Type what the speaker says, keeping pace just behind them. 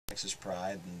Texas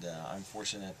Pride, and I'm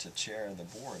fortunate to chair the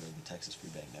board of the Texas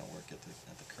Food Bank Network at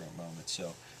the current moment.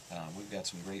 So we've got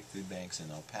some great food banks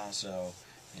in El Paso,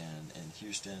 and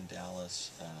Houston,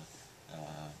 Dallas,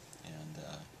 and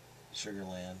Sugar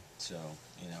Land. So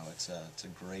it's a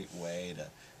great way to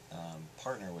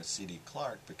partner with C.D.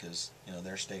 Clark because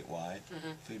they're statewide.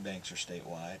 Food banks are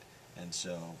statewide, and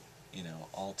so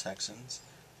all Texans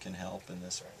can help in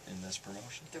this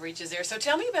promotion. The reach is there. So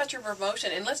tell me about your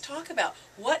promotion, and let's talk about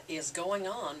what is going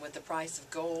on with the price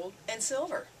of gold and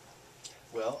silver.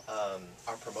 Well,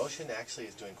 our promotion actually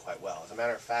is doing quite well. As a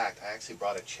matter of fact, I actually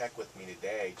brought a check with me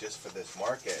today just for this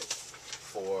market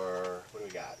for, what do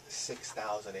we got,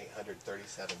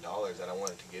 $6,837 that I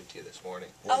wanted to give to you this morning.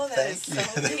 Well, that is thank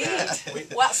so you.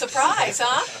 neat. Wow, surprise,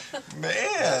 huh?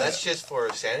 Man! That's just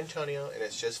for San Antonio, and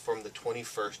it's just from the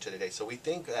 21st to today. So we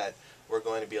think that we're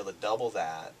going to be able to double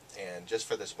that, and just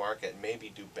for this market, maybe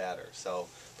do better. So,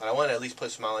 but I want to at least put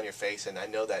a smile on your face, and I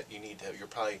know that you're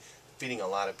probably feeding a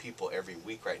lot of people every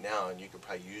week right now, and you could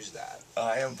probably use that.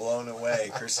 I am blown away,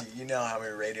 Chrissy. You know how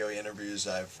many radio interviews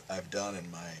I've done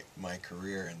in my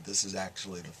career, and this is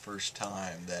actually the first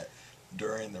time that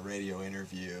during the radio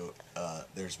interview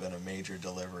there's been a major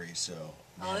delivery. So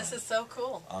Oh, this is so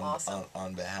cool. Awesome.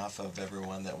 On behalf of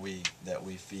everyone that we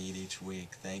feed each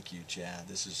week, thank you, Chad.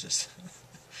 This is just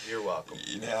You're welcome.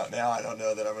 Now I don't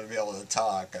know that I'm going to be able to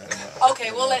talk. I don't know.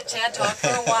 Okay, we'll let Chad talk for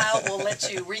a while. We'll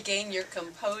let you regain your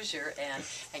composure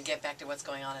and get back to what's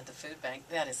going on at the food bank.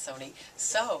 That is so neat.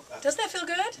 So, doesn't that feel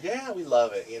good? Yeah, we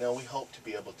love it. We hope to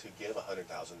be able to give $100,000,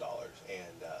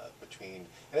 and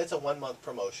and it's a 1-month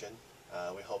promotion.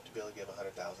 We hope to be able to give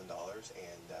 $100,000,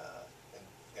 and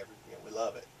we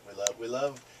love it.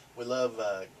 We love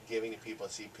giving to people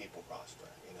and see people prosper.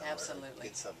 Absolutely.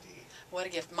 Get something to eat. What a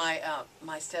gift. My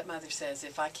stepmother says,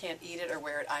 if I can't eat it or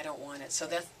wear it, I don't want it. So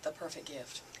that's the perfect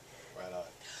gift. Right on.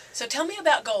 So tell me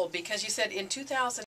about gold, because you said in 2000